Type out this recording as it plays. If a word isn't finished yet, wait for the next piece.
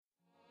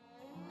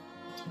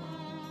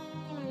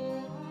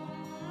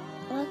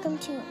welcome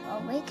to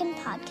Awaken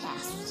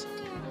Podcast.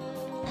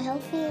 I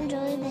hope you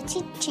enjoy the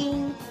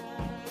teaching.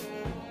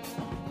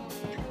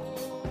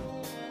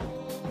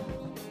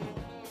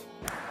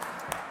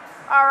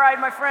 All right,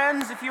 my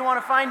friends, if you want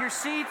to find your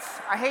seats,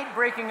 I hate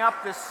breaking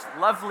up this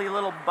lovely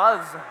little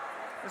buzz.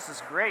 This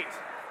is great.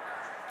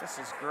 This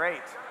is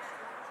great.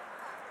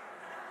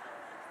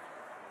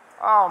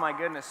 Oh my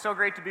goodness, so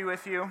great to be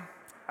with you.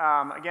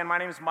 Again, my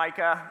name is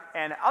Micah,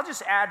 and I'll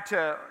just add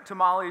to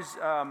Molly's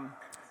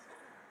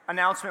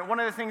announcement. One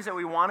of the things that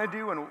we want to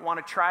do and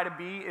want to try to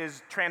be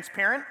is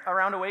transparent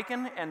around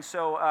Awaken, and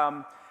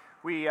so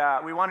we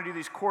want to do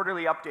these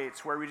quarterly updates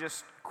where we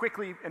just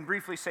quickly and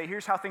briefly say,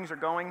 here's how things are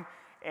going,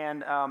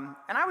 and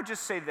I would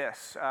just say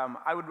this.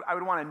 I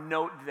would want to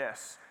note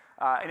this,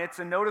 and it's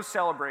a note of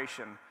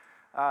celebration.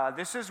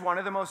 This is one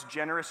of the most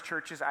generous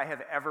churches I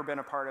have ever been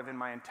a part of in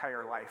my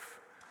entire life,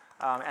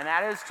 and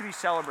that is to be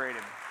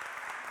celebrated.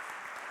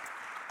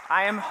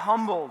 I am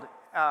humbled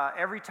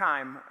every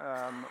time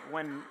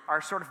when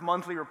our sort of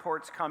monthly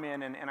reports come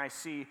in and I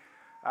see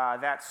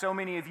that so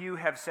many of you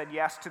have said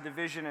yes to the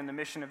vision and the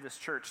mission of this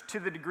church to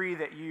the degree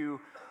that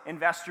you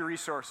invest your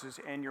resources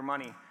and your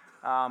money.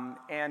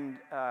 And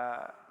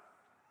I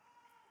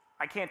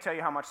can't tell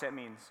you how much that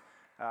means.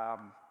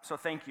 So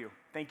thank you.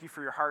 Thank you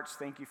for your hearts.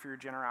 Thank you for your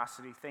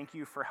generosity. Thank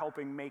you for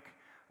helping make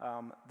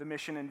the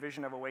mission and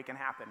vision of Awaken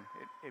happen.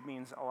 It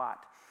means a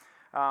lot.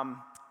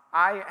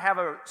 I have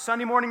a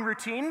Sunday morning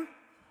routine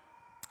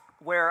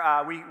where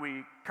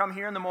we come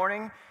here in the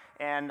morning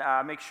and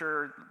make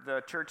sure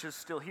the church is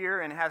still here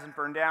and hasn't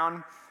burned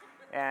down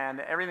and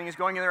everything is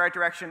going in the right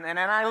direction. And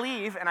then I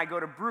leave and I go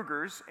to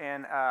Bruegger's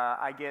and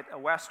I get a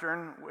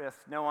Western with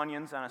no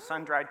onions on a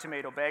sun-dried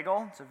tomato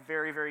bagel. It's a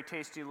very, very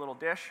tasty little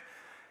dish.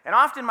 And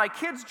often my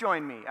kids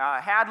join me.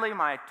 Hadley,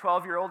 my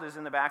 12-year-old, is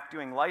in the back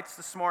doing lights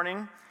this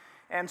morning.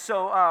 And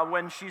so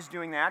when she's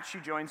doing that, she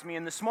joins me.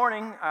 And this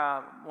morning,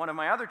 one of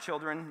my other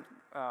children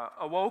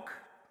awoke.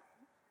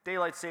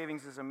 Daylight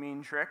savings is a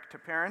mean trick to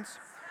parents.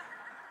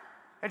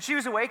 And she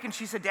was awake, and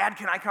she said, "Dad,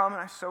 can I come?"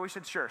 And so we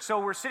said, "Sure." So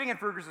we're sitting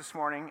at Bruegger's this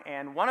morning,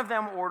 and one of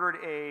them ordered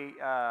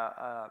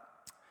a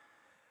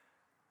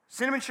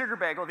cinnamon sugar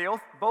bagel. They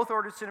both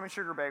ordered cinnamon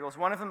sugar bagels.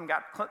 One of them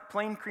got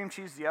plain cream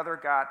cheese. The other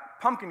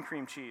got pumpkin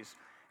cream cheese.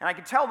 And I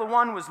could tell the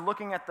one was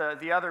looking at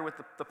the other with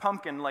the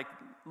pumpkin, like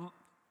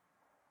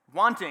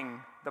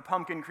wanting the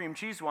pumpkin cream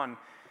cheese one.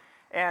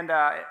 And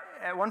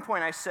at one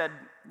point I said,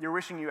 "You're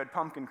wishing you had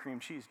pumpkin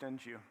cream cheese,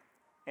 didn't you?"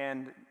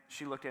 And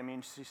she looked at me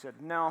and she said,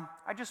 "No,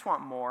 I just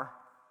want more."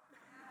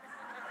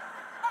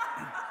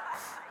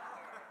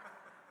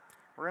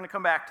 We're going to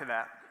come back to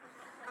that.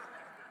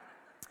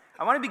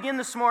 I want to begin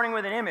this morning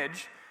with an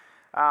image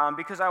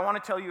because I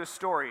want to tell you a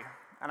story.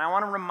 And I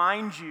want to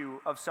remind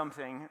you of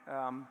something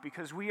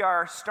because we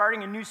are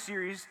starting a new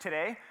series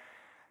today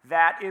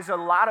that is a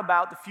lot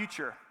about the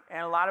future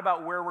and a lot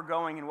about where we're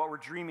going and what we're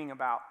dreaming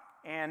about.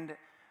 And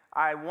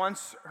I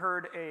once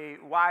heard a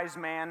wise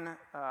man,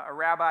 a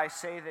rabbi,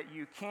 say that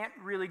you can't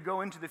really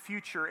go into the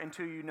future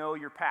until you know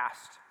your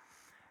past.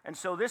 And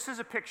so this is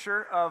a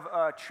picture of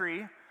a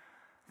tree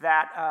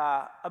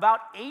that about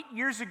 8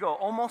 years ago,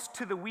 almost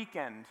to the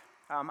weekend,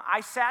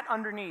 I sat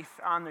underneath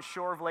on the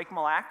shore of Lake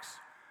Mille Lacs.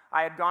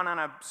 I had gone on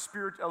a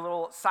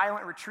little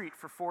silent retreat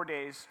for 4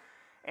 days,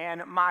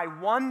 and my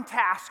one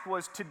task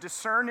was to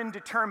discern and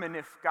determine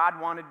if God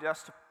wanted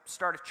us to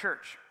start a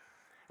church.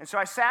 And so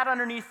I sat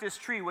underneath this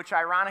tree, which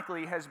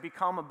ironically has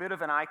become a bit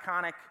of an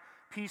iconic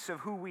piece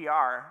of who we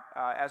are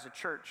as a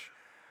church.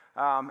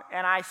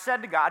 And I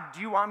said to God,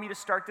 "Do you want me to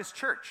start this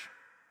church?"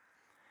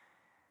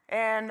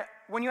 And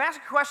when you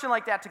ask a question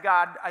like that to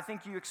God, I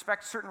think you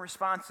expect certain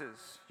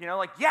responses. You know,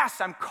 like,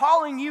 "Yes, I'm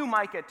calling you,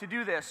 Micah, to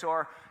do this,"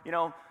 or, you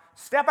know,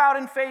 "Step out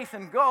in faith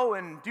and go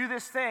and do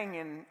this thing,"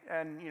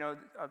 and you know,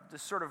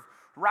 this sort of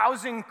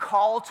rousing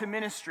call to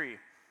ministry.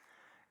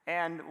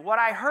 And what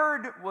I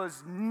heard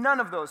was none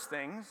of those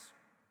things,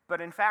 but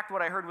in fact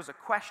what I heard was a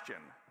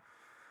question,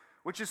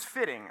 which is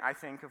fitting, I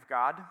think, of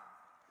God.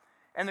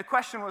 And the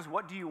question was,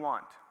 "What do you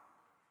want?"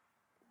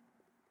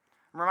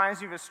 It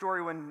reminds me of a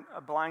story when a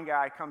blind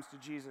guy comes to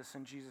Jesus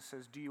and Jesus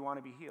says, "Do you want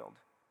to be healed?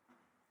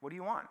 What do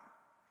you want?"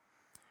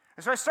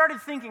 And so I started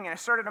thinking and I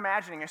started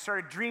imagining, I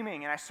started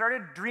dreaming, and I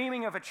started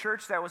dreaming of a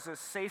church that was a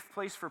safe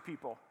place for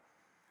people.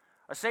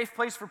 A safe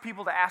place for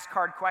people to ask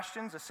hard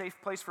questions, a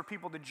safe place for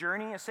people to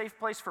journey, a safe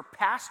place for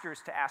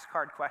pastors to ask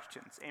hard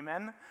questions.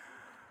 Amen?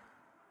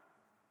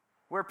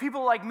 Where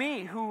people like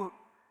me who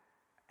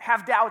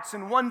have doubts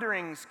and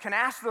wonderings can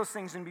ask those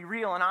things and be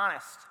real and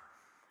honest.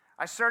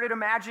 I started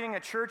imagining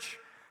a church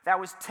that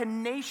was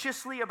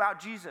tenaciously about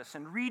Jesus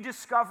and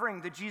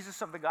rediscovering the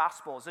Jesus of the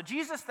Gospels, a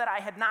Jesus that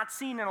I had not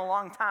seen in a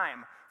long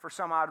time for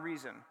some odd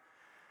reason.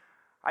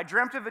 I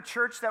dreamt of a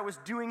church that was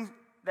doing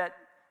that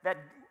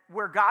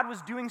where God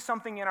was doing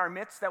something in our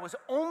midst that was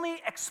only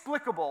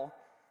explicable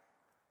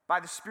by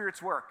the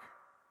Spirit's work.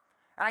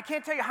 And I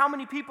can't tell you how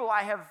many people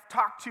I have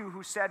talked to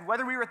who said,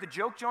 whether we were at the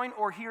Joke Joint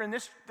or here in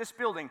this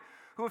building,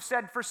 who have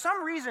said, for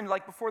some reason,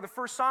 like before the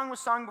first song was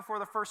sung, before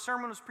the first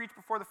sermon was preached,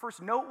 before the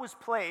first note was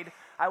played,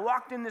 I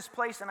walked in this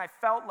place and I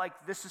felt like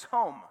this is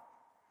home.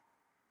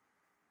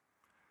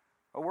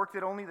 A work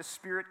that only the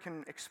Spirit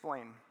can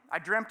explain. I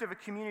dreamt of a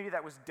community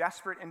that was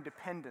desperate and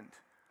dependent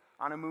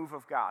on a move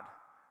of God.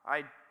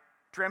 I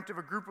dreamt of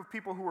a group of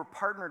people who were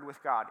partnered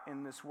with God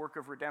in this work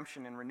of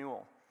redemption and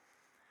renewal.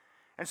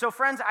 And so,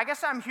 friends, I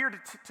guess I'm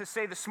here to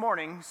say this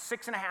morning,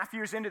 6.5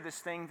 years into this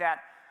thing, that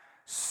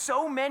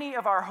so many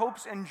of our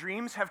hopes and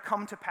dreams have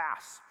come to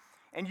pass.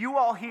 And you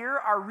all here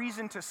are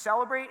reason to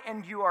celebrate,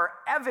 and you are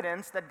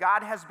evidence that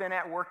God has been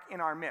at work in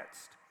our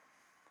midst.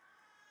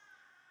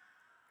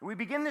 We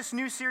begin this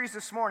new series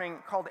this morning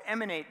called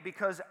Emanate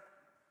because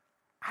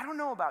I don't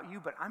know about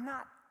you, but I'm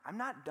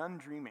not done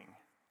dreaming.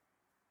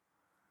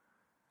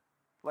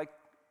 Like,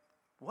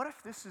 what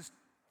if this is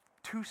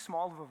too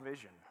small of a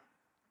vision?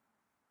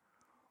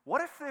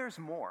 What if there's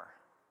more?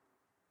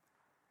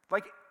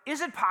 Like,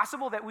 is it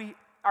possible that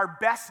our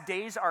best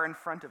days are in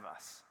front of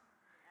us?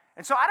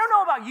 And so I don't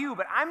know about you,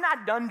 but I'm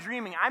not done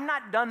dreaming. I'm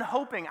not done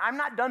hoping. I'm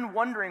not done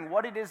wondering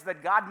what it is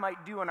that God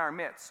might do in our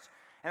midst.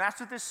 And that's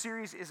what this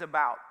series is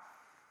about.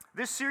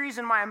 This series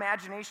in my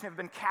imagination have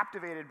been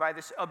captivated by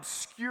this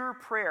obscure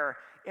prayer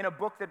in a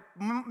book that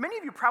many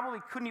of you probably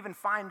couldn't even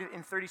find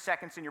in 30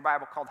 seconds in your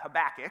Bible called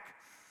Habakkuk.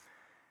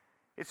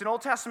 It's an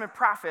Old Testament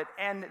prophet,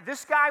 and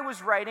this guy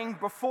was writing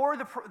before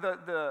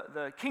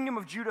the kingdom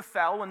of Judah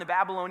fell when the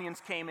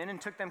Babylonians came in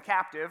and took them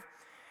captive.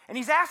 And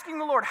he's asking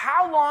the Lord,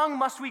 how long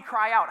must we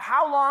cry out?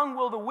 How long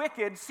will the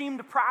wicked seem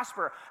to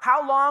prosper?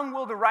 How long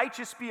will the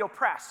righteous be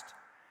oppressed?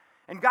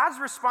 And God's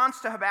response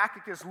to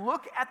Habakkuk is,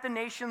 look at the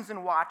nations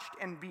and watch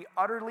and be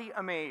utterly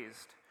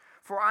amazed.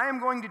 For I am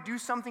going to do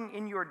something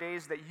in your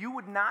days that you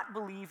would not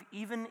believe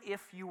even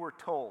if you were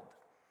told.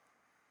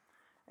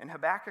 And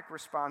Habakkuk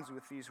responds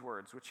with these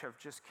words, which have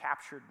just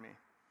captured me.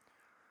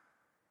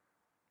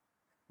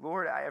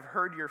 Lord, I have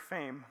heard your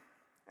fame,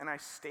 and I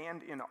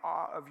stand in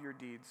awe of your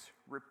deeds.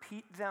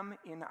 Repeat them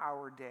in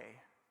our day.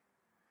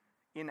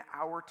 In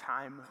our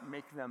time,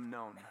 make them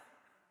known.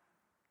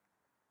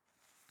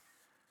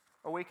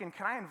 Awaken,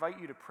 can I invite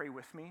you to pray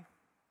with me?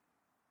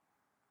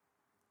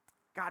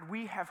 God,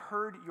 we have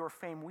heard your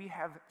fame. We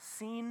have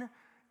seen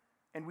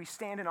and we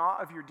stand in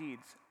awe of your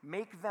deeds.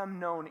 Make them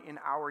known in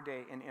our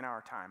day and in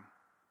our time.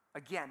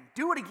 Again,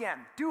 do it again.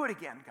 Do it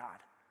again, God.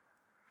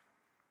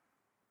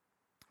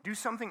 Do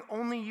something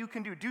only you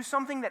can do. Do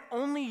something that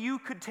only you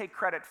could take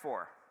credit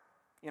for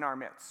in our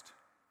midst.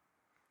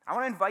 I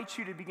want to invite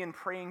you to begin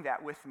praying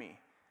that with me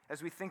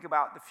as we think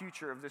about the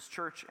future of this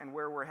church and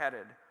where we're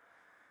headed.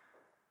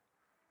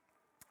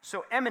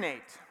 So,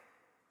 emanate.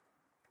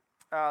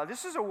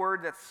 This is a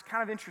word that's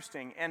kind of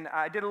interesting, and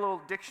I did a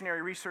little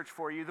dictionary research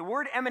for you. The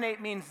word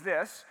emanate means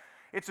this.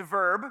 It's a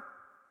verb.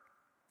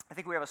 I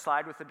think we have a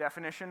slide with the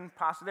definition.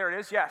 There it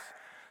is, yes.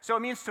 So it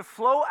means to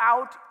flow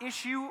out,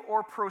 issue,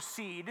 or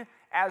proceed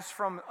as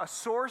from a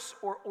source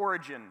or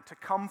origin, to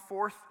come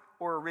forth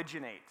or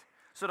originate.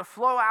 So to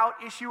flow out,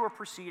 issue, or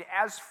proceed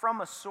as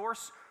from a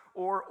source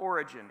or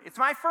origin. It's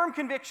my firm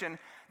conviction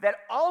that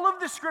all of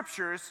the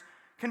scriptures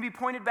can be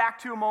pointed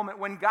back to a moment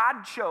when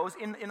God chose,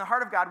 in the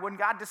heart of God, when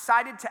God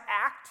decided to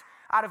act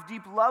out of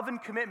deep love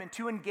and commitment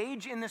to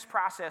engage in this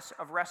process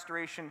of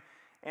restoration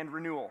and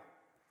renewal.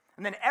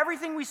 And then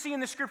everything we see in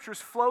the scriptures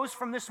flows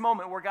from this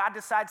moment where God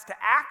decides to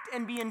act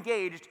and be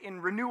engaged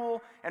in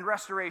renewal and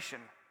restoration,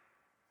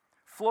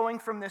 flowing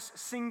from this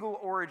single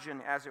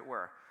origin, as it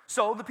were.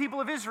 So the people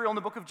of Israel in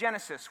the book of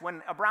Genesis,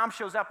 when Abraham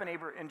shows up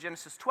in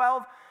Genesis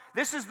 12,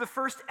 this is the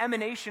first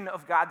emanation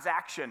of God's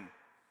action.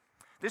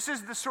 This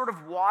is the sort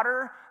of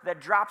water that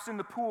drops in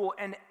the pool,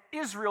 and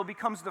Israel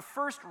becomes the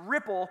first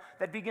ripple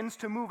that begins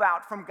to move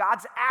out from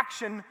God's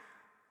action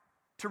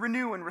to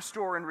renew and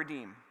restore and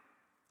redeem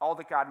all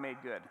that God made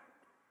good.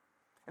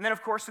 And then,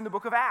 of course, in the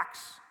book of Acts,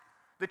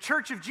 the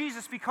church of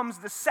Jesus becomes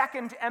the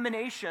second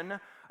emanation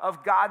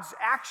of God's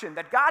action,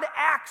 that God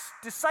acts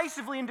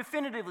decisively and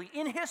definitively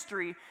in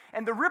history,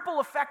 and the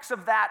ripple effects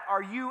of that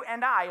are you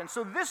and I. And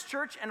so this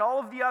church and all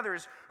of the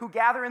others who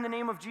gather in the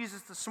name of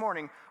Jesus this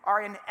morning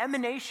are an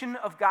emanation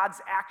of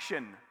God's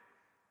action.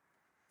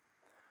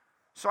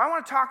 So I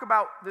want to talk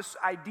about this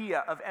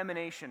idea of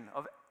emanation,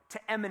 of to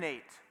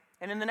emanate.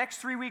 And in the next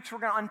 3 weeks, we're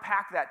going to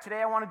unpack that.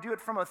 Today, I want to do it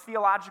from a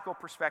theological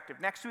perspective.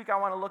 Next week, I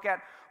want to look at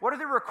what are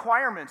the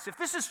requirements. If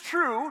this is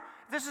true,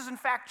 if this is in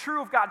fact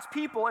true of God's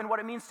people and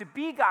what it means to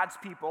be God's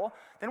people,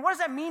 then what does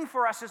that mean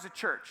for us as a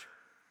church?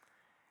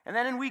 And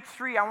then in week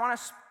 3, I want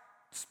to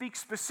speak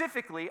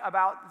specifically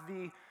about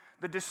the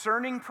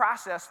discerning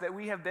process that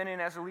we have been in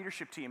as a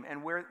leadership team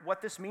and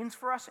what this means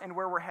for us and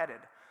where we're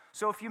headed.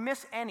 So if you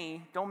miss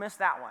any, don't miss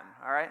that one,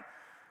 all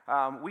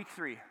right? Week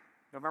 3,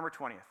 November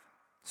 20th.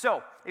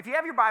 So, if you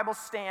have your Bible,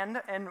 stand,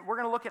 and we're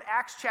going to look at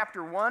Acts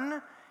chapter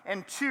 1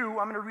 and 2.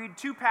 I'm going to read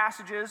two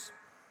passages,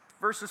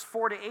 verses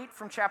 4 to 8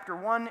 from chapter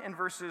 1 and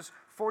verses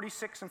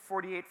 46 and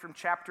 48 from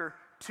chapter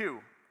 2.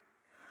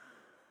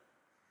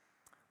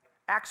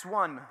 Acts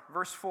 1,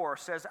 verse 4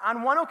 says,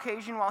 "On one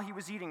occasion while he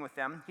was eating with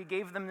them, he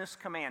gave them this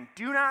command,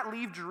 'Do not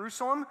leave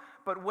Jerusalem,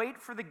 but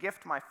wait for the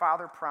gift my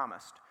Father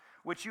promised,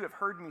 which you have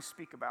heard me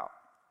speak about.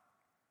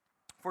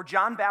 For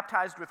John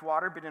baptized with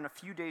water, but in a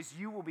few days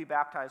you will be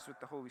baptized with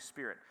the Holy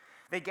Spirit.'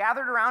 They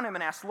gathered around him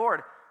and asked,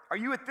 'Lord, are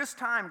you at this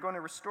time going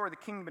to restore the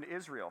kingdom to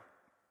Israel?'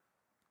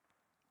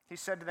 He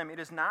said to them, 'It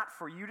is not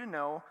for you to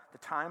know the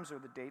times or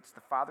the dates the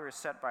Father has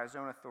set by his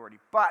own authority,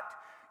 but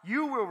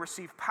you will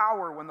receive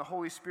power when the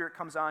Holy Spirit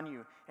comes on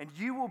you, and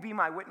you will be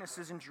my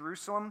witnesses in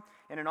Jerusalem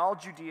and in all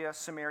Judea,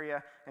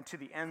 Samaria, and to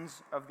the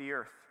ends of the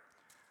earth.'"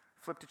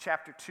 Flip to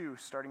chapter 2,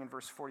 starting in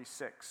verse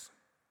 46.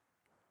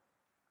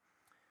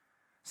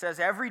 It says,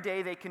 "Every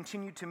day they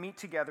continued to meet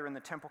together in the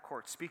temple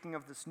courts," speaking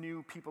of this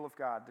new people of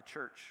God, the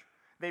church.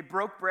 "They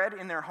broke bread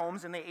in their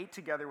homes and they ate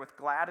together with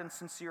glad and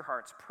sincere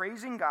hearts,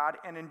 praising God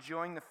and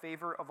enjoying the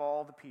favor of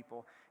all the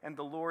people. And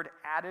the Lord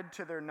added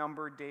to their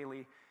number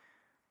daily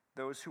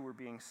those who were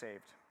being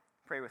saved."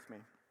 Pray with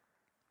me.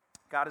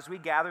 God, as we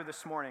gather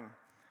this morning,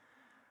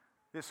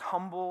 this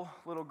humble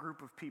little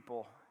group of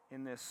people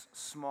in this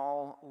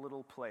small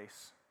little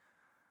place,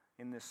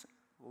 in this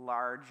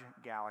large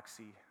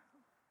galaxy,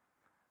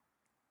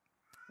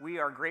 we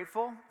are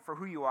grateful for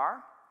who you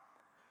are.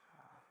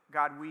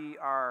 God, we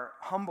are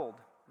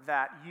humbled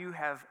that you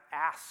have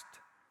asked,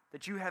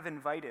 that you have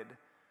invited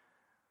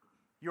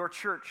your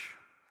church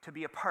to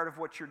be a part of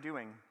what you're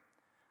doing.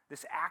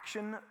 This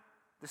action,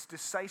 this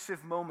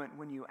decisive moment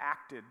when you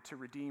acted to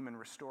redeem and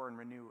restore and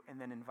renew and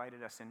then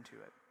invited us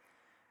into it.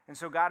 And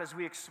so, God, as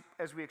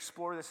we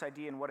explore this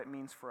idea and what it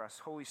means for us,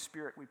 Holy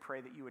Spirit, we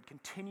pray that you would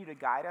continue to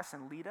guide us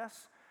and lead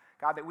us.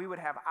 God, that we would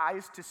have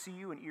eyes to see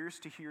you and ears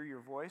to hear your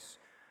voice,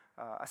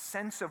 a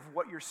sense of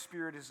what your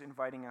Spirit is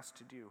inviting us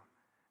to do.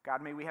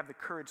 God, may we have the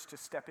courage to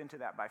step into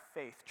that by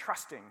faith,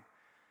 trusting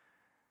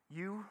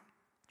you,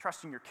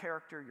 trusting your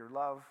character, your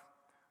love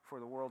for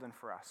the world and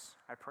for us.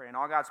 I pray. And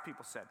all God's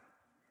people said,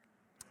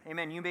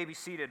 amen. You may be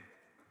seated.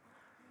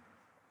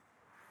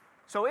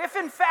 So if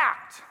in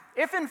fact,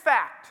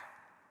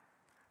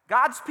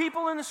 God's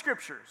people in the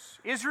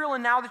scriptures, Israel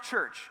and now the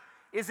church,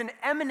 is an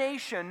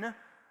emanation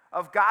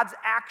of God's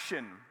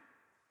action,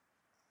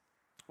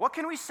 what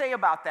can we say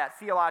about that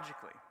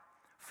theologically?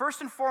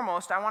 First and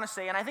foremost, I want to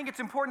say, and I think it's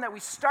important that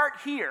we start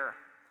here,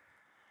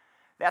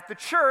 that the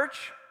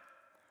church,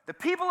 the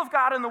people of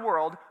God in the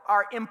world,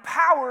 are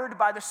empowered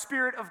by the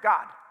Spirit of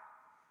God.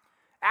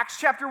 Acts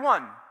chapter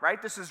 1,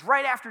 right? This is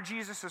right after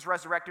Jesus is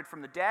resurrected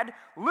from the dead.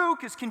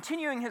 Luke is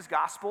continuing his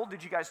gospel.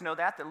 Did you guys know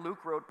that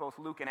Luke wrote both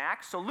Luke and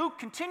Acts? So Luke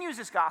continues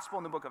his gospel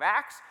in the book of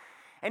Acts,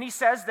 and he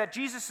says that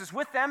Jesus is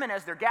with them, and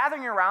as they're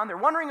gathering around, they're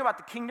wondering about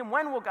the kingdom.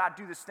 When will God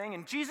do this thing?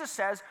 And Jesus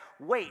says,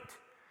 wait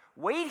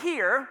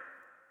here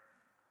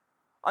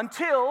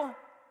until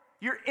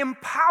you're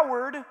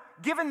empowered,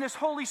 given this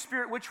Holy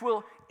Spirit, which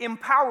will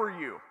empower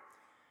you.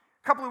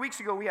 A couple of weeks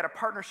ago, we had a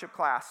partnership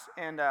class,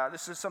 and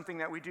this is something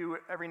that we do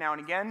every now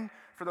and again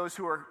for those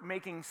who are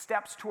making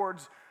steps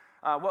towards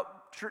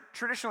what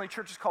traditionally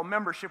churches call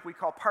membership, we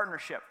call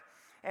partnership.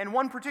 And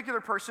one particular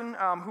person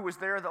who was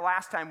there the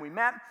last time we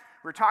met,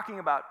 we were talking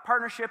about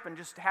partnership and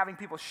just having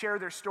people share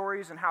their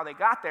stories and how they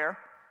got there.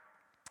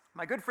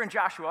 My good friend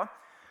Joshua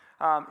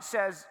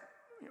says,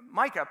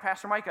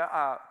 Pastor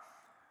Micah,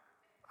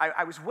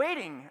 I was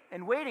waiting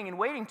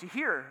to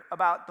hear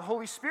about the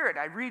Holy Spirit.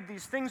 I read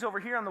these things over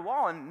here on the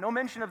wall and no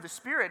mention of the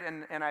Spirit,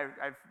 and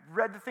I've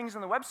read the things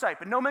on the website,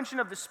 but no mention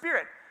of the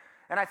Spirit.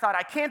 And I thought,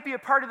 I can't be a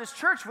part of this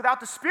church without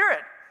the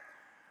Spirit.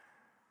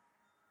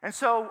 And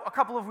so a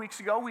couple of weeks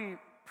ago, we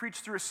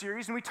preached through a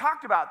series, and we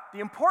talked about the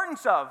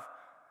importance of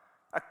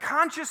a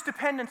conscious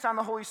dependence on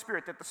the Holy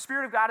Spirit, that the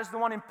Spirit of God is the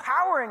one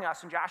empowering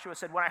us. And Joshua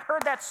said, when I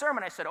heard that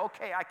sermon, I said,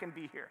 okay, I can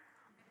be here.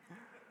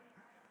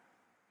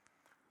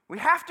 We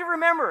have to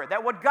remember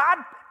that what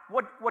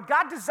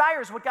God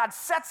desires, what God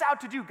sets out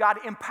to do, God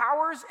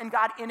empowers and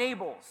God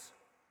enables.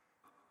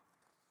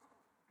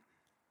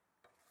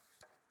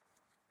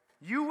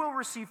 You will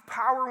receive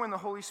power when the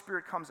Holy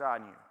Spirit comes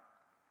on you.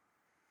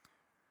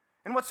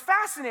 And what's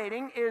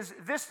fascinating is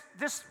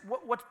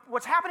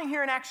what's happening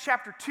here in Acts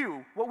chapter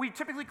 2, what we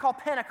typically call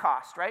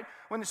Pentecost, right?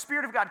 When the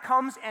Spirit of God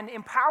comes and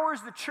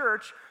empowers the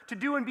church to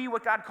do and be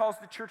what God calls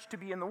the church to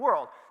be in the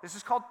world. This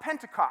is called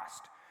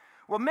Pentecost.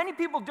 What many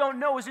people don't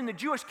know is in the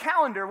Jewish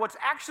calendar, what's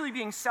actually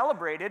being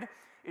celebrated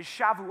is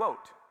Shavuot.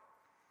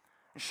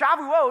 And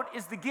Shavuot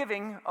is the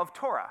giving of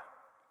Torah.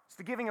 It's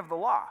the giving of the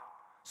law.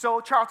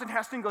 So Charlton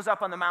Heston goes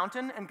up on the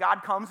mountain, and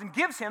God comes and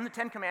gives him the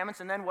Ten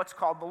Commandments and then what's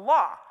called the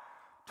law,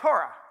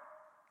 Torah.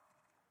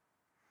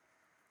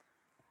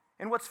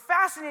 And what's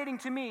fascinating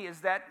to me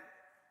is that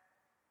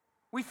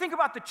we think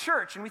about the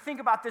church and we think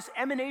about this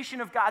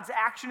emanation of God's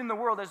action in the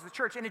world as the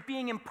church and it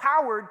being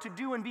empowered to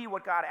do and be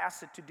what God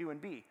asks it to do and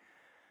be.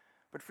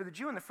 But for the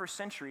Jew in the first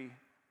century,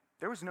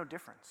 there was no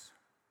difference.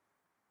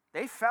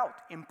 They felt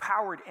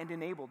empowered and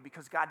enabled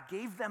because God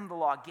gave them the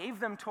law, gave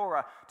them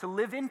Torah to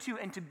live into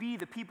and to be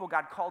the people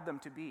God called them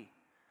to be.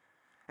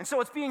 And so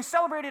what's being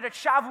celebrated at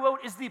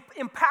Shavuot is the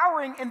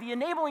empowering and the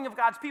enabling of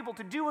God's people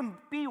to do and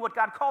be what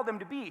God called them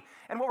to be.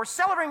 And what we're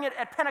celebrating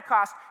at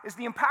Pentecost is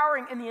the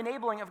empowering and the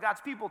enabling of God's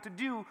people to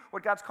do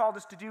what God's called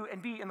us to do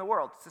and be in the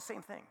world. It's the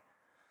same thing.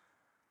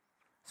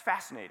 It's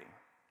fascinating.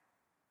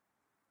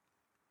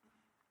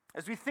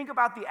 As we think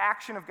about the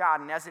action of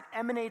God and as it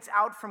emanates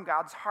out from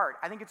God's heart,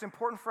 I think it's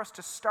important for us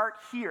to start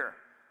here.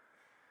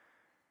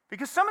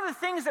 Because some of the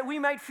things that we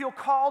might feel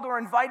called or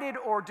invited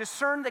or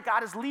discern that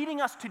God is leading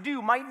us to do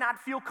might not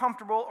feel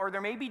comfortable, or there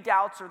may be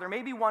doubts, or there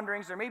may be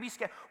wonderings, there may be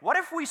scared. What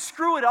if we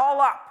screw it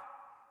all up?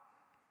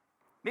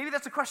 Maybe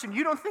that's a question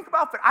you don't think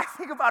about, but I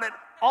think about it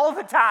all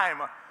the time.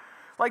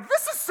 Like,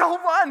 this is so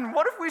fun.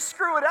 What if we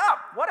screw it up?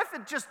 What if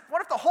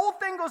the whole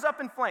thing goes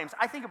up in flames?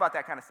 I think about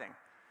that kind of thing.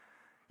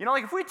 You know,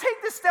 like if we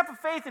take this step of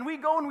faith and we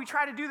go and we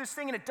try to do this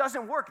thing and it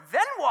doesn't work,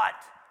 then what?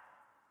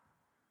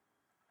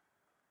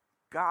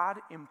 God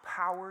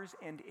empowers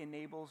and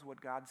enables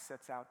what God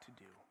sets out to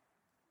do.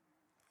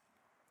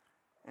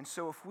 And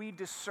so if we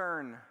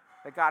discern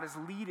that God is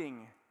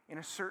leading in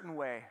a certain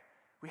way,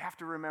 we have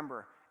to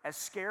remember, as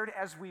scared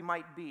as we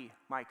might be,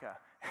 Micah,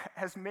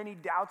 as many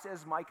doubts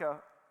as Micah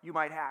you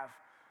might have,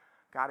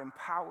 God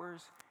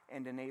empowers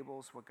and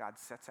enables what God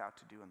sets out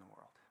to do in the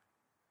world.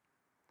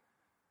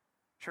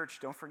 Church,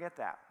 don't forget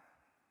that.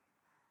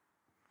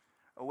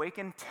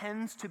 Awaken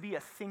tends to be a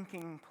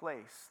thinking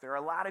place. There are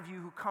a lot of you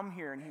who come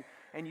here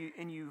and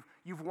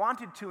you've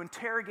wanted to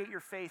interrogate your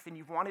faith and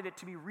you've wanted it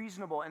to be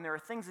reasonable, and there are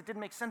things that didn't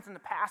make sense in the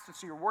past, and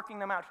so you're working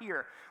them out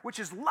here, which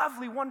is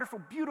lovely, wonderful,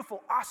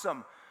 beautiful,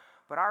 awesome.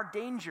 But our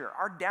danger,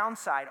 our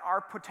downside,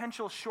 our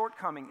potential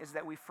shortcoming is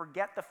that we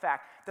forget the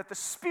fact that the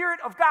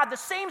Spirit of God, the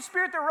same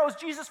Spirit that rose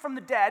Jesus from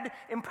the dead,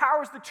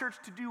 empowers the church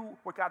to do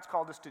what God's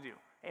called us to do.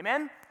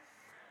 Amen?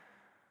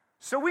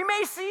 So we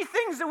may see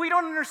things that we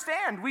don't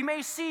understand. We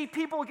may see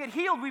people get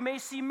healed. We may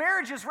see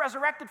marriages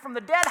resurrected from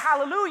the dead.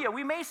 Hallelujah.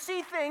 We may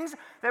see things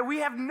that we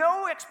have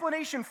no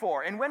explanation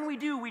for. And when we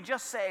do, we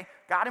just say,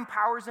 God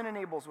empowers and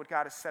enables what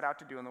God has set out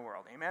to do in the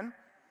world. Amen?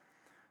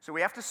 So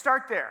we have to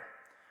start there.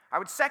 I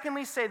would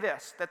secondly say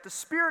this, that the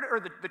Spirit or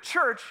the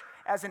church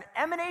as an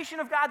emanation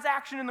of God's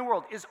action in the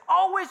world is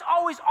always,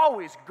 always,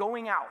 always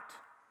going out.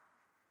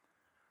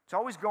 It's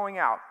always going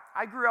out.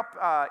 I grew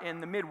up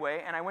in the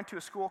Midway, and I went to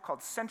a school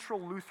called Central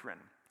Lutheran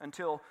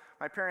until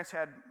my parents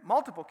had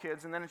multiple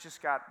kids, and then it just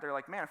they're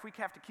like, man, if we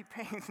have to keep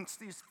paying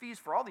these fees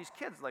for all these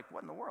kids, like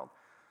what in the world?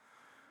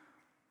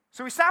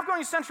 So we stopped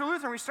going to Central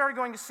Lutheran, we started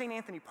going to St.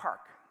 Anthony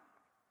Park.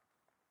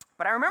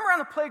 But I remember on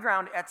the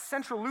playground at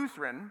Central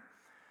Lutheran,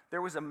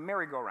 there was a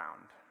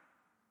merry-go-round.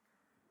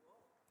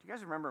 Do you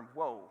guys remember?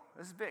 Whoa,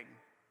 this is big.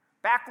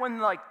 Back when,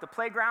 like, the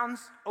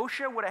playgrounds,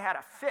 OSHA would have had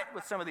a fit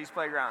with some of these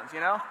playgrounds, you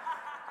know?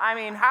 I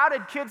mean, how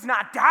did kids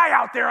not die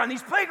out there on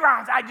these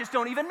playgrounds? I just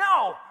don't even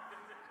know.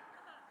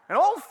 An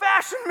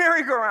old-fashioned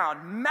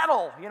merry-go-round,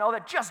 metal, you know,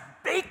 that just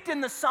baked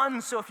in the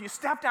sun, so if you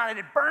stepped on it,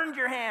 it burned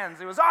your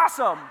hands. It was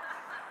awesome.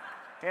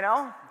 You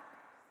know?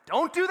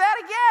 Don't do that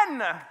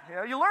again. You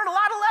know, you learn a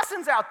lot of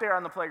lessons out there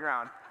on the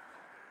playground.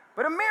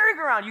 But a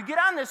merry-go-round, you get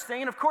on this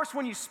thing, and of course,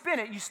 when you spin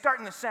it, you start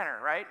in the center,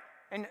 right?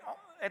 And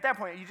at that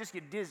point, you just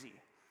get dizzy.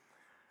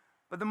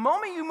 But the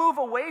moment you move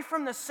away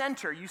from the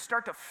center, you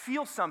start to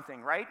feel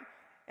something, right?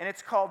 And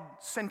it's called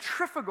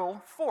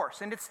centrifugal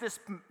force. And it's this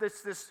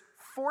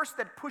force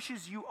that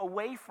pushes you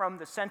away from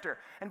the center.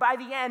 And by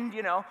the end,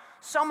 you know,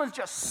 someone's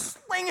just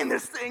slinging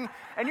this thing,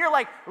 and you're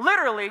like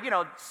literally, you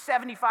know,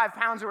 75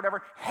 pounds or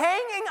whatever,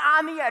 hanging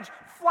on the edge,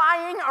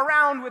 flying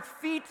around with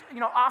feet, you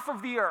know, off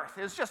of the earth.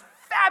 It's just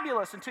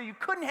fabulous until you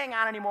couldn't hang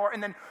on anymore,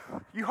 and then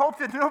you hope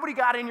that nobody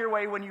got in your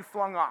way when you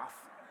flung off.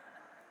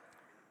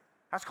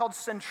 That's called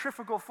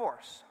centrifugal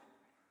force.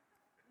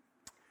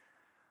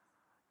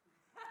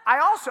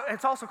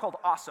 It's also called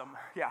awesome,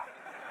 yeah.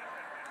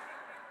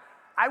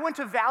 I went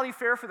to Valley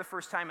Fair for the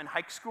first time in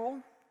hike school,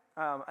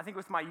 I think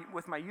with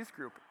my youth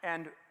group,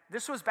 and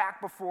this was back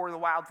before the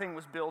Wild Thing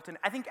was built, and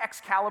I think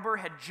Excalibur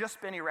had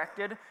just been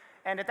erected,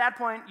 and at that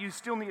point, you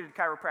still needed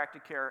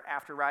chiropractic care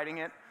after riding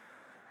it,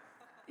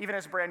 even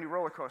as a brand new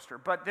roller coaster.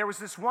 But there was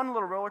this one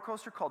little roller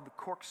coaster called the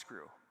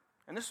Corkscrew,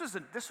 and this was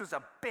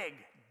a big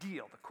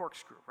deal, the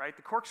Corkscrew, right?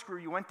 The Corkscrew,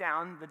 you went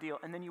down the deal,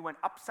 and then you went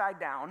upside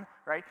down,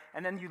 right?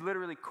 And then you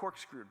literally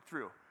corkscrewed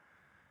through.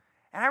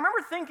 And I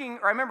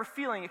remember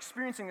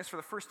experiencing this for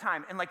the first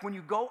time, and like when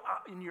you go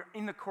up and you're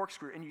in the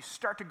corkscrew and you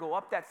start to go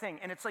up that thing,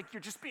 and it's like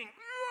you're just being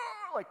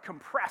like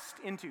compressed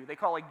into, they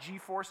call like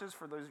G-forces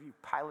for those of you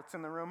pilots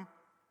in the room.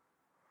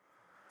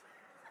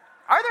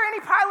 Are there any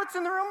pilots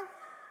in the room?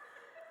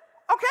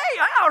 Okay,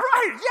 all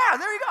right, yeah,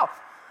 there you go.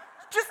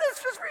 Just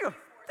for you.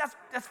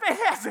 That's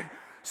fantastic.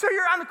 So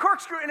you're on the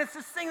corkscrew, and it's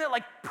this thing that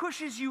like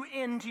pushes you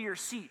into your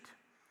seat,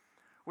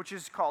 which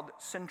is called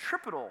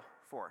centripetal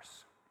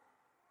force.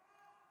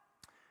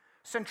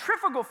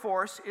 Centrifugal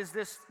force is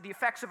the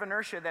effects of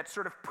inertia that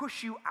sort of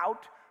push you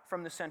out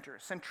from the center.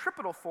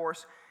 Centripetal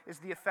force is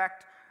the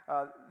effect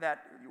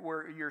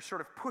where you're sort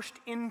of pushed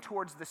in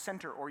towards the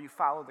center, or you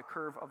follow the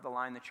curve of the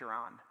line that you're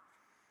on.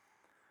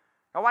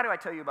 Now, why do I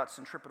tell you about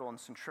centripetal and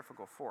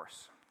centrifugal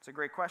force? It's a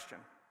great question.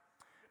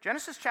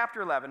 Genesis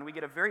chapter 11, we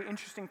get a very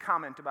interesting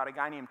comment about a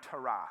guy named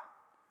Terah.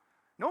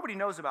 Nobody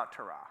knows about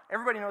Terah.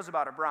 Everybody knows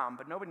about Abram,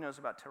 but nobody knows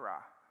about Terah.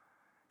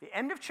 The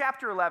end of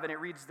chapter 11, it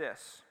reads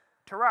this.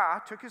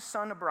 Terah took his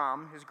son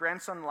Abram, his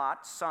grandson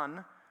Lot,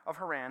 son of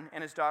Haran,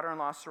 and his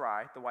daughter-in-law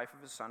Sarai, the wife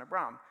of his son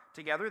Abram.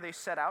 Together they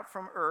set out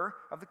from Ur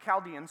of the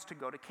Chaldeans to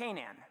go to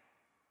Canaan.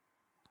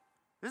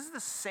 This is the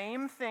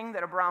same thing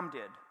that Abram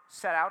did,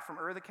 set out from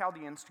Ur of the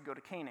Chaldeans to go to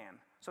Canaan.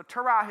 So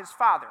Terah, his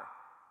father,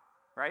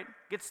 right,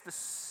 gets the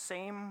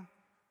same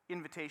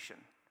invitation,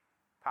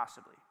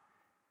 possibly.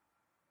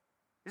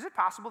 Is it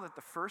possible that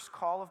the first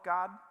call of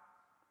God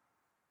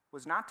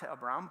was not to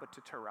Abram, but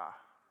to Terah?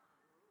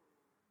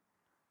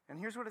 And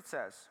here's what it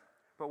says.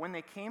 But when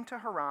they came to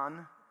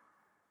Haran,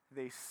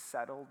 they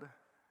settled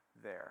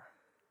there.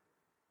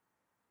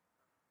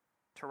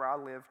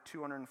 Terah lived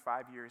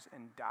 205 years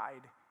and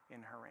died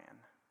in Haran.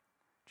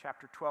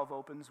 Chapter 12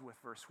 opens with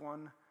verse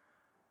 1.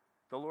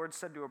 The Lord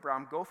said to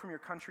Abram, go from your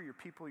country, your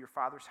people, your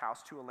father's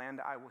house to a land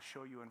I will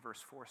show you. And verse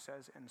 4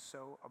 says, and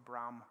so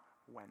Abram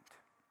went.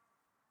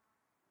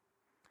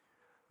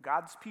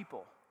 God's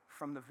people,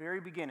 from the very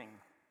beginning,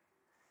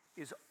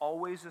 is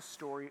always a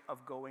story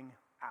of going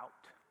out.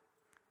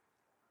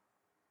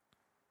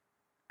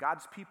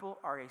 God's people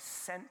are a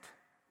sent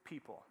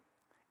people.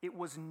 It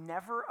was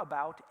never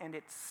about, and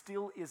it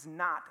still is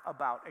not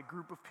about, a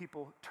group of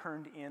people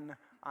turned in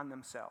on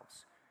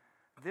themselves.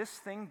 This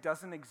thing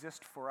doesn't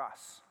exist for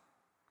us.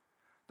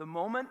 The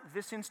moment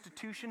this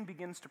institution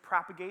begins to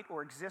propagate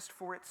or exist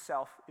for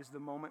itself is the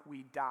moment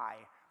we die.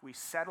 We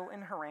settle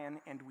in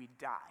Haran and we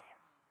die.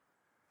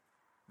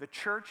 The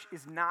church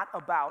is not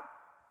about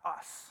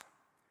us.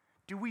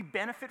 Do we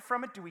benefit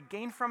from it? Do we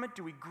gain from it?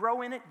 Do we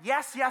grow in it?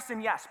 Yes, yes,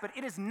 and yes. But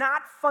it is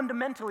not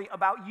fundamentally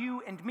about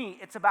you and me.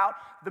 It's about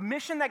the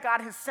mission that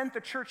God has sent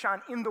the church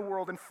on in the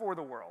world and for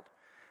the world.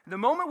 The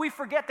moment we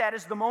forget that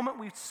is the moment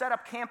we set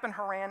up camp in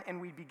Haran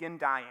and we begin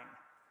dying.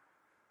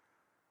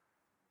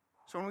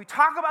 So when we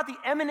talk about the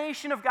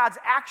emanation of God's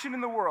action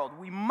in the world,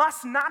 we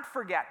must not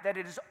forget that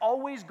it is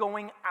always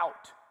going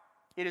out.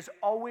 It is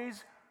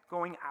always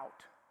going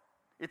out.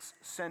 It's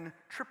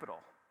centrifugal.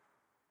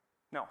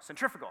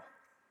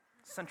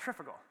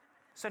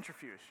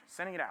 Centrifuge.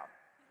 Sending it out.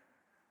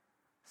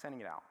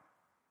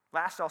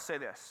 Last, I'll say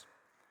this.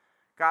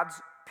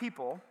 God's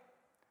people,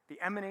 the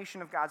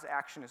emanation of God's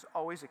action is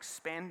always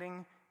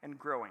expanding and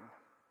growing.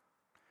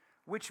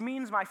 Which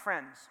means, my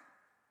friends,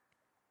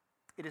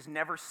 it is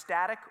never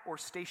static or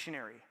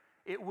stationary.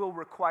 It will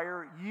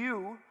require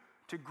you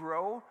to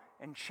grow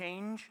and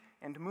change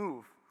and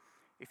move.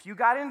 If you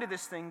got into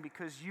this thing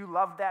because you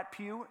loved that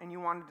pew and you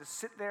wanted to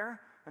sit there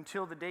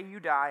until the day you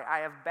die, I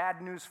have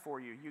bad news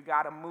for you. You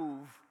got to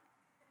move.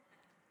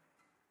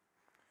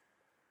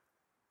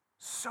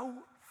 So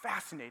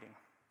fascinating.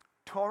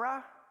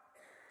 Torah,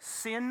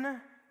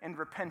 sin, and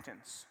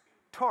repentance.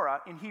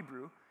 Torah in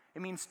Hebrew,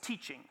 it means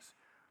teachings,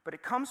 but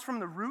it comes from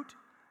the root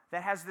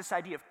that has this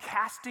idea of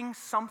casting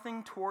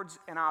something towards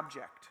an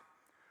object.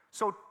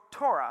 So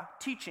Torah,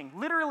 teaching,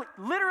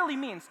 literally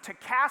means to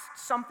cast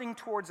something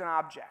towards an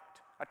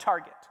object, a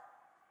target.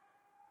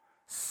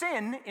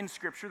 Sin in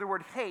Scripture, the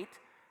word hate,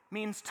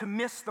 means to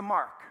miss the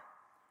mark.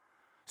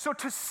 So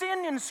to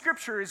sin in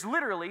Scripture is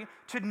literally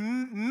to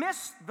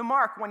miss the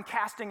mark when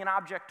casting an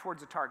object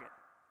towards a target.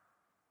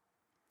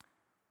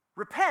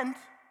 Repent,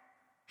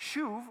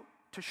 shuv,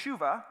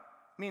 teshuva,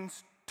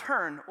 means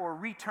turn or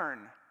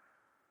return.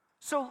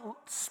 So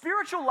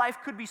spiritual life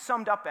could be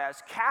summed up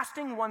as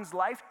casting one's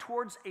life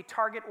towards a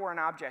target or an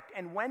object,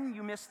 and when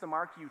you miss the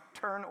mark, you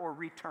turn or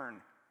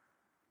return.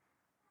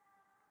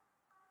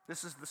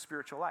 This is the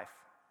spiritual life.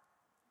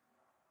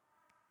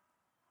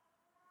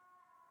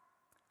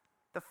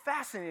 The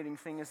fascinating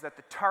thing is that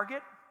the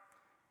target,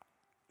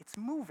 it's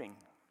moving.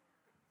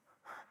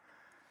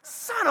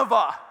 Son of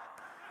a...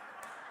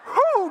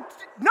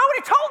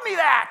 Nobody told me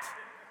that!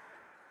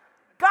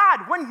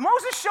 God, when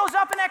Moses shows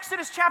up in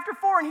Exodus chapter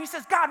 4 and he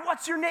says, God,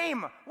 what's your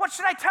name? What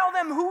should I tell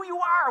them who you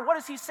are? What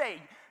does he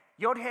say?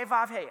 Yod he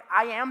vav he.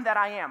 I am that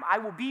I am. I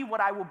will be what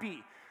I will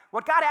be.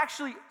 What God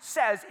actually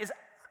says is,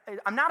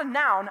 I'm not a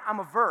noun, I'm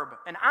a verb.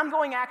 An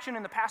ongoing action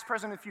in the past,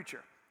 present, and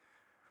future.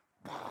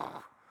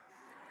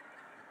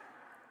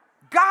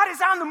 God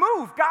is on the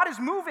move. God is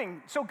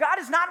moving. So God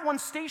is not one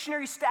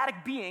stationary, static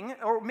being,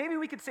 or maybe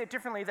we could say it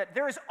differently, that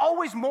there is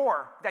always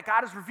more that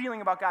God is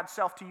revealing about God's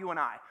self to you and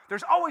I.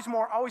 There's always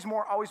more, always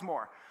more, always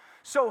more.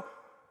 So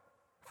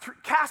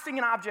casting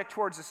an object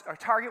towards a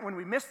target, when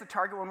we miss the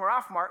target, when we're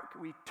off mark,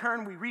 we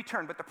turn, we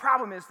return. But the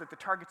problem is that the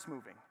target's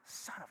moving.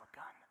 Son of a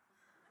gun.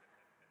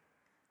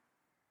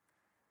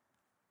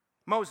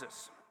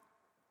 Moses.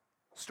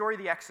 Story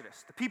of the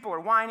Exodus. The people are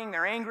whining,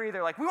 they're angry,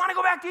 they're like, we want to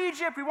go back to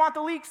Egypt, we want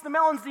the leeks, the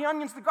melons, the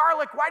onions, the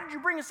garlic, why did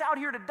you bring us out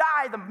here to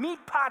die? The meat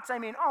pots,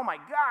 oh my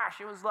gosh,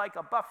 it was like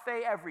a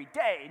buffet every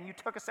day, and you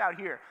took us out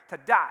here to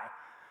die.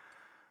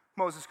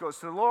 Moses goes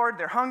to the Lord,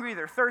 they're hungry,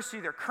 they're thirsty,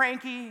 they're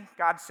cranky.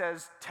 God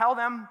says, tell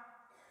them,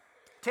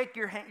 take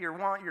your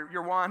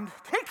wand,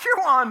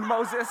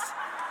 Moses.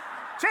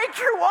 Take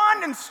your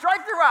wand and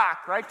strike the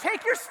rock, right?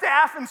 Take your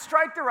staff and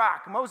strike the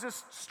rock.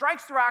 Moses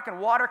strikes the rock and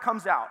water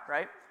comes out,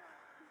 right?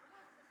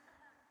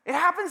 It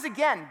happens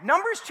again.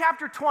 Numbers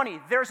chapter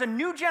 20, there's a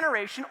new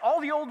generation. All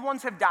the old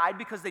ones have died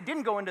because they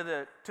didn't go into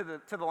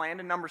the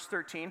land in Numbers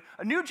 13.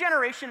 A new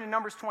generation in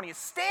Numbers 20 is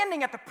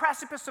standing at the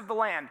precipice of the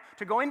land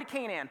to go into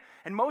Canaan.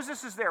 And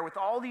Moses is there with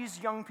all these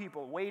young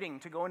people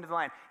waiting to go into the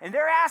land. And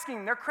they're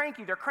asking, they're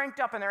cranky, they're cranked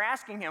up, and they're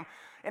asking him.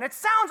 And it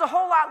sounds a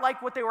whole lot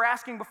like what they were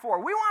asking before.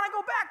 We want to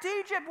go back to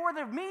Egypt where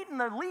the meat and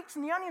the leeks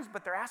and the onions,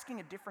 but they're asking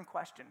a different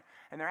question.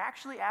 And they're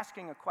actually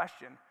asking a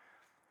question.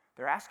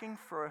 They're asking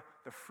for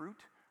the fruit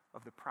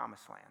of the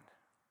promised land.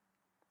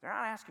 They're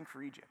not asking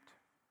for Egypt.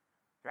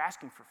 They're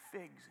asking for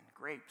figs and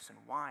grapes and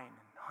wine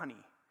and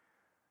honey,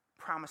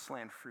 promised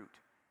land fruit.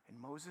 And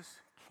Moses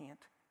can't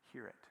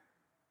hear it.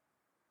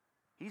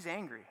 He's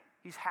angry.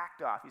 He's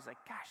hacked off. He's like,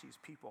 gosh, these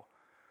people.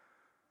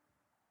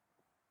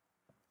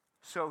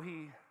 So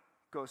he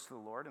goes to the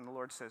Lord, and the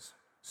Lord says,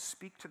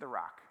 speak to the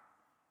rock,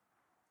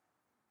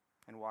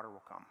 and water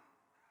will come.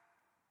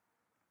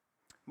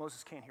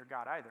 Moses can't hear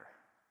God either.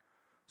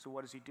 So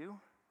what does he do?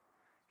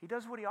 He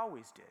does what he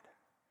always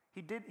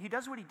did. He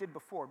does what he did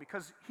before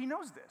because he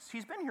knows this.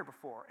 He's been here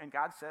before, and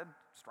God said,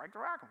 strike the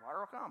rock and water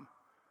will come.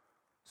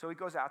 So he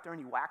goes out there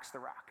and he whacks the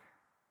rock.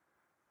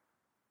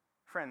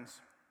 Friends,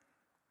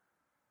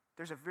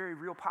 there's a very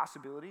real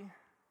possibility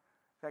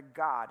that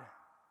God,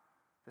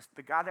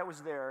 the God that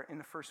was there in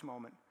the first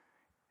moment,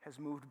 has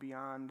moved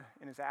beyond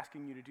and is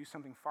asking you to do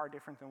something far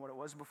different than what it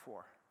was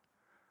before.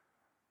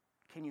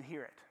 Can you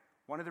hear it?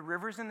 One of the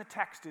rivers in the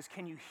text is,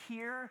 can you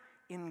hear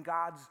in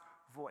God's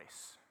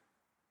voice?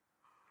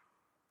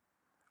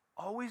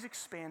 Always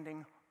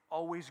expanding,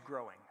 always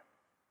growing.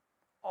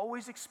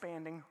 Always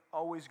expanding,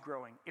 always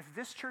growing. If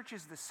this church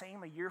is the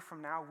same a year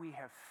from now, we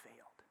have failed.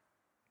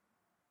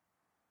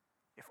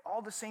 If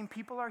all the same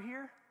people are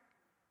here,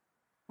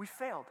 we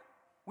failed.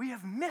 We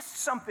have missed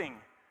something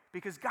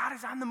because God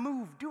is on the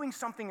move, doing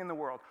something in the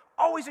world.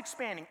 Always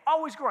expanding,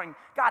 always growing.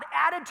 God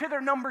added to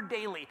their number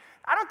daily.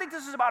 I don't think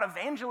this is about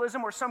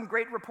evangelism or some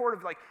great report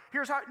of like,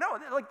 here's how, no,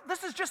 like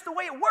this is just the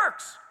way it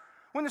works.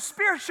 When the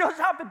Spirit shows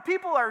up and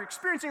people are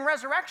experiencing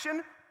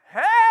resurrection,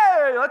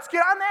 hey, let's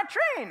get on that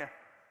train.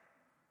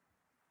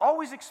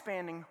 Always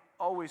expanding,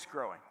 always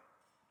growing.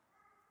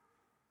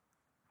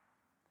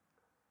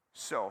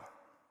 So,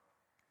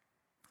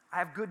 I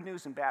have good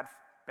news and bad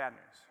news.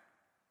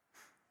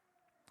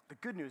 The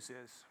good news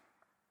is,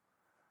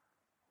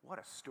 what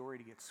a story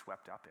to get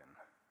swept up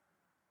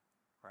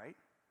in, right?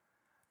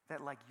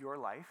 That like your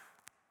life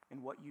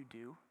and what you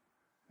do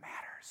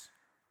matters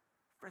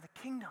for the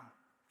kingdom,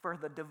 for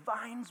the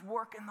divine's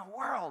work in the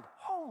world.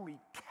 Holy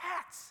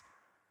cats.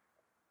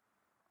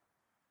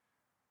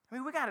 I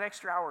mean, we got an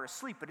extra hour of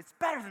sleep, but it's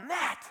better than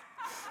that.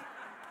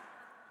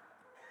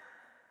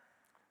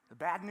 The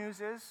bad news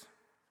is,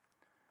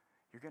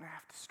 you're going to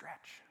have to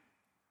stretch.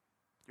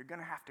 You're going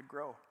to have to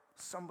grow.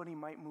 Somebody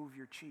might move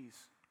your cheese.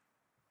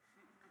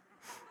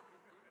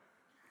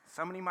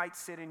 Somebody might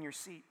sit in your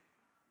seat.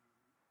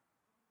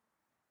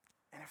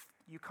 And if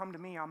you come to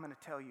me, I'm going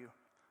to tell you,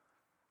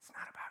 it's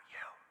not about you.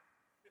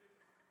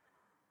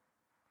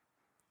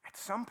 At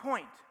some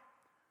point,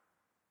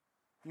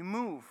 you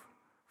move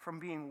from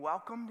being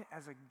welcomed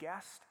as a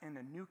guest and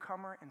a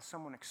newcomer and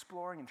someone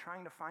exploring and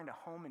trying to find a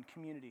home and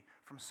community.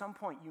 From some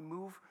point, you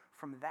move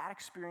from that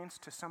experience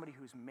to somebody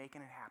who's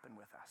making it happen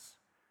with us,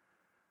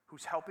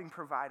 who's helping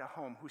provide a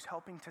home, who's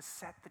helping to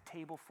set the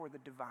table for the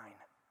divine.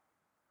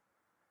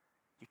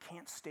 You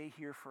can't stay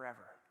here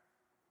forever.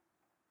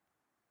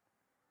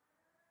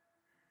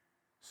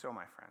 So,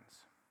 my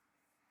friends,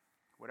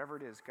 whatever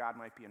it is God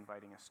might be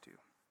inviting us to,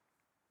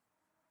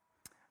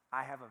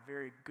 I have a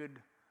very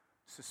good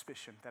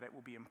suspicion that it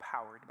will be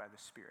empowered by the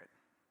Spirit,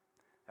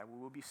 that we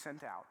will be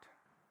sent out,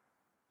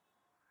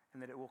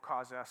 and that it will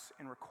cause us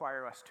and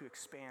require us to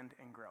expand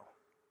and grow.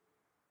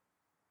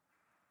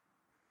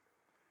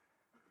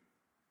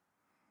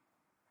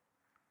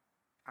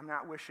 I'm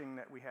not wishing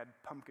that we had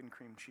pumpkin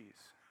cream cheese.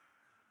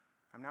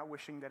 I'm not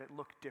wishing that it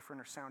looked different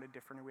or sounded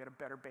different or we had a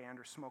better band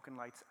or smoking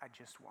lights. I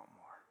just want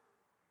more.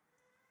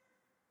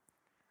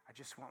 I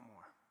just want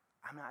more.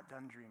 I'm not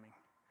done dreaming.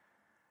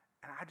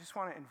 And I just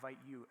want to invite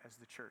you as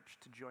the church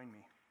to join me,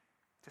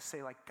 to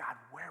say like, God,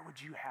 where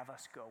would you have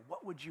us go?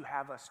 What would you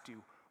have us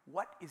do?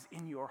 What is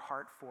in your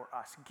heart for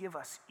us? Give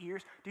us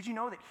ears. Did you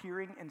know that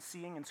hearing and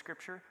seeing in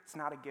Scripture, it's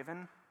not a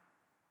given?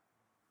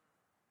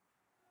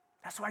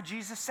 That's why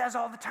Jesus says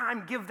all the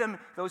time, give them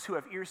those who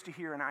have ears to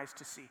hear and eyes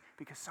to see,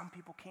 because some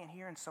people can't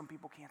hear and some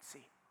people can't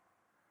see.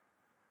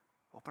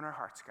 Open our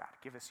hearts, God.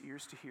 Give us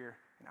ears to hear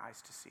and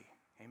eyes to see.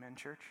 Amen,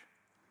 church?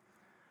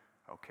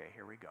 Okay,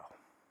 here we go.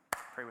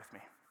 Pray with me.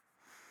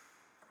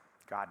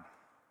 God,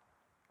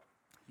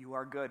 you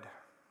are good.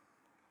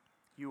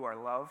 You are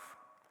love.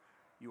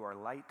 You are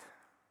light.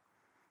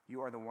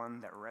 You are the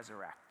one that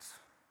resurrects.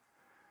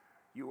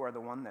 You are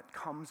the one that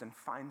comes and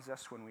finds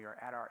us when we are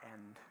at our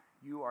end.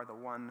 You are the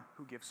one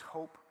who gives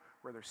hope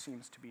where there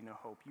seems to be no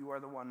hope. You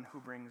are the one who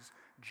brings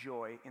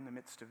joy in the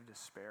midst of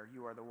despair.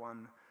 You are the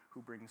one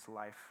who brings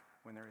life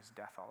when there is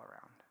death all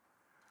around.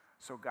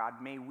 So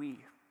God, may we,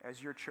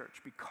 as your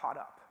church, be caught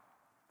up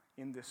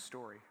in this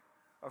story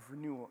of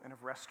renewal and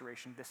of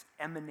restoration, this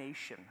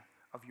emanation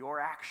of your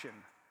action,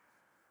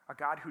 a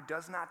God who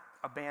does not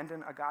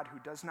abandon, a God who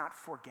does not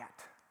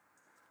forget,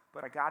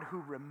 but a God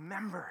who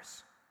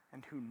remembers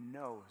and who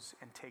knows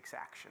and takes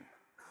action.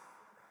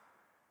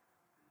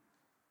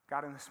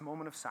 God, in this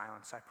moment of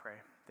silence, I pray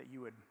that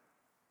you would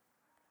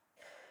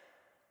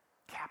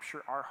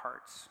capture our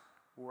hearts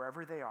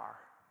wherever they are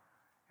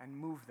and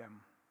move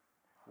them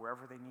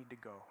wherever they need to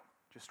go,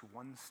 just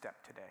one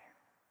step today.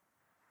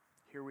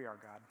 Here we are,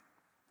 God.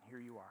 Here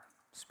you are.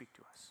 Speak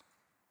to us.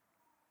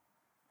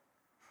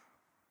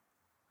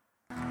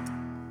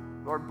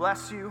 Lord,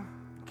 bless you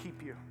and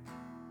keep you.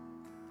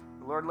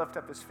 The Lord lift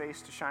up his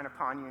face to shine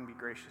upon you and be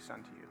gracious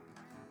unto you.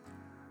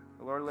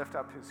 The Lord lift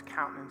up his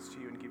countenance to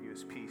you and give you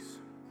his peace.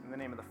 In the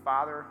name of the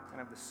Father,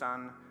 and of the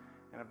Son,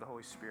 and of the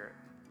Holy Spirit.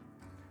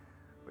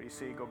 What do you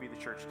say? Go be the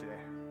church today.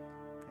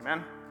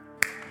 Amen?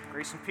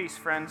 Grace and peace,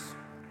 friends.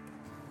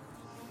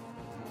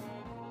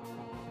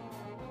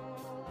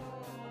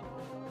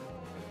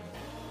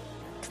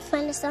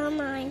 Find us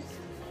online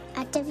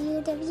at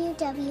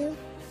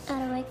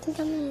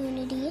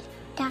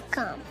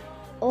www.awakencommunity.com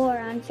or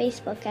on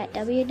Facebook at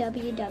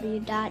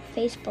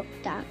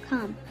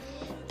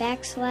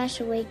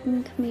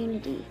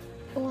www.facebook.com/awakencommunity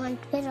or on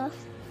Twitter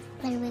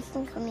at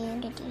Awaken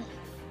Community.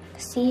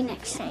 See you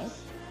next time.